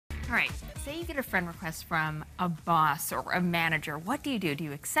All right, say you get a friend request from a boss or a manager. What do you do? Do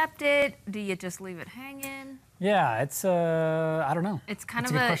you accept it? Do you just leave it hanging? Yeah, it's I don't know. It's kind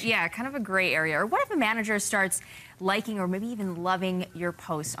of a gray area. Or what if a manager starts liking or maybe even loving your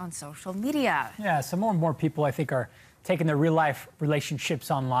posts on social media? Yeah, so more and more people I think are taking their real life relationships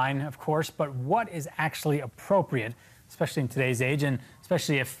online, of course, but what is actually appropriate, especially in today's age, and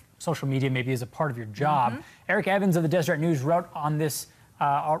especially if social media maybe is a part of your job. Eric Evans of the Deseret News wrote on this,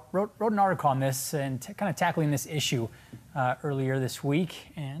 wrote an article on this and kind of tackling this issue earlier this week,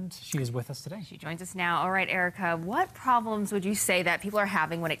 and she is with us today. She joins us now. All right, Erica, what problems would you say that people are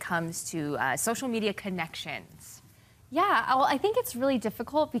having when it comes to social media connections? Yeah, well, I think it's really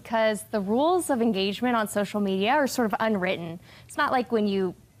difficult because the rules of engagement on social media are sort of unwritten. It's not like when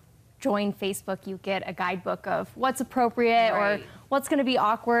you join Facebook, you get a guidebook of what's appropriate or what's going to be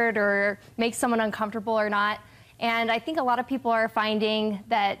awkward or make someone uncomfortable or not. And I think a lot of people are finding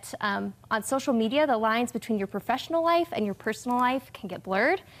that on social media, the lines between your professional life and your personal life can get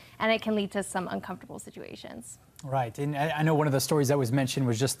blurred, and it can lead to some uncomfortable situations. Right, and I know one of the stories that was mentioned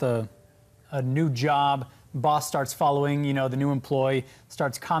was just a new job. Boss starts following, the new employee,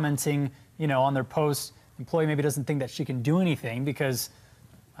 starts commenting, on their posts. Employee maybe doesn't think that she can do anything because,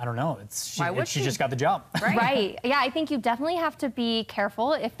 I don't know, she just got the job. Right. Yeah, I think you definitely have to be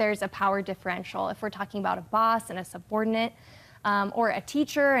careful if there's a power differential. If we're talking about a boss and a subordinate, or a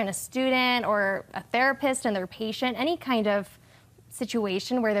teacher and a student, or a therapist and their patient, any kind of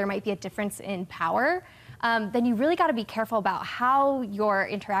situation where there might be a difference in power, then you really got to be careful about how your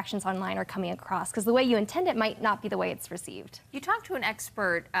interactions online are coming across, because the way you intend it might not be the way it's received. You talked to an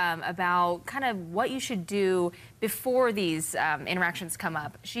expert about kind of what you should do before these interactions come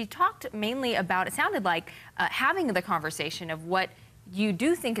up. She talked mainly about, it sounded like, having the conversation of what you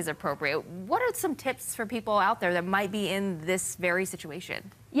do think is appropriate. What are some tips for people out there that might be in this very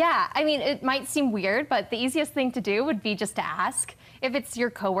situation? Yeah, I mean, it might seem weird, but the easiest thing to do would be just to ask. If it's your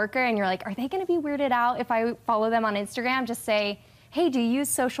coworker and you're like, are they going to be weirded out if I follow them on Instagram? Just say, hey, do you use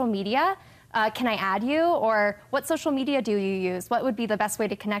social media? Can I add you? Or what social media do you use? What would be the best way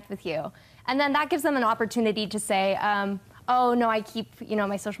to connect with you? And then that gives them an opportunity to say, oh, no, I keep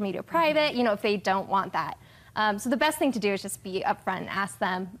my social media private, if they don't want that. So the best thing to do is just be upfront and ask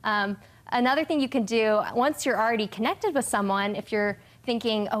them. Another thing you can do, once you're already connected with someone, if you're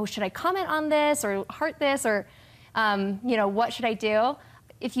thinking, oh, should I comment on this or heart this or, what should I do?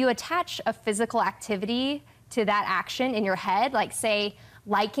 If you attach a physical activity to that action in your head, like say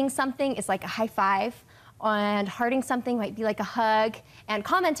liking something is like a high five, and hearting something might be like a hug, and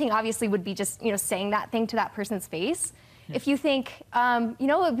commenting obviously would be just, saying that thing to that person's face. If you think, it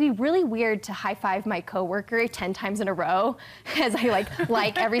would be really weird to high five my coworker 10 times in a row as I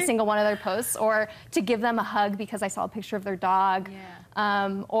like every single one of their posts, or to give them a hug because I saw a picture of their dog,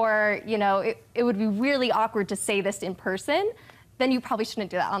 or it would be really awkward to say this in person, then you probably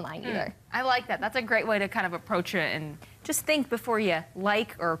shouldn't do that online either. I like that. That's a great way to kind of approach it and just think before you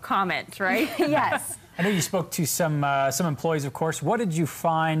like or comment, right? Yes. I know you spoke to some employees, of course. What did you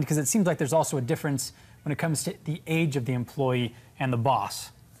find? Because it seems like there's also a difference when it comes to the age of the employee and the boss.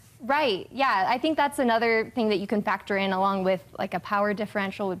 Right, yeah, I think that's another thing that you can factor in along with like a power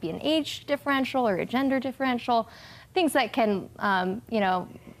differential would be an age differential or a gender differential, things that can,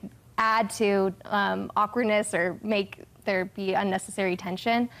 add to awkwardness or make there be unnecessary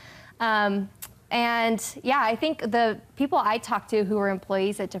tension. And yeah, I think the people I talked to who were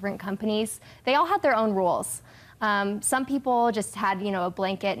employees at different companies, they all had their own rules. Some people just had, a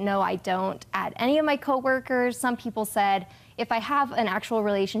blanket, no, I don't add any of my coworkers. Some people said, if I have an actual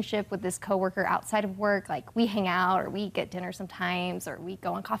relationship with this coworker outside of work, like we hang out or we get dinner sometimes or we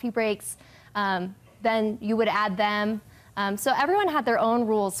go on coffee breaks, then you would add them. So everyone had their own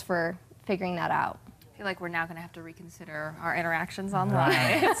rules for figuring that out. I feel like we're now going to have to reconsider our interactions online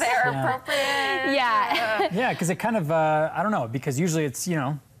if they're appropriate. Yeah. Yeah, because it kind of, I don't know, because usually it's,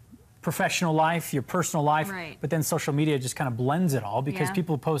 professional life, your personal life, but then social media just kind of blends it all because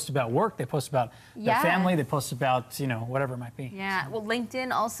people post about work, they post about their family, they post about, whatever it might be. Yeah, well,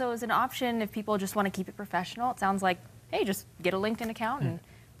 LinkedIn also is an option if people just want to keep it professional. It sounds like, hey, just get a LinkedIn account and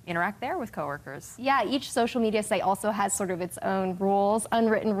interact there with coworkers. Yeah, each social media site also has sort of its own rules,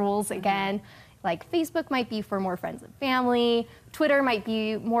 unwritten rules again. Like Facebook might be for more friends and family, Twitter might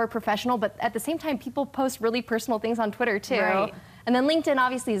be more professional, but at the same time, people post really personal things on Twitter too. Right. And then LinkedIn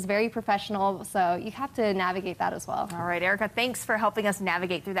obviously is very professional, so you have to navigate that as well. All right, Erica, thanks for helping us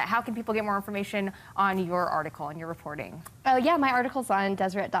navigate through that. How can people get more information on your article and your reporting? Oh yeah, my article's on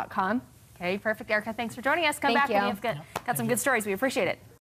Deseret.com. Okay, perfect, Erica. Thanks for joining us. Come back when you've got some good stories. We appreciate it.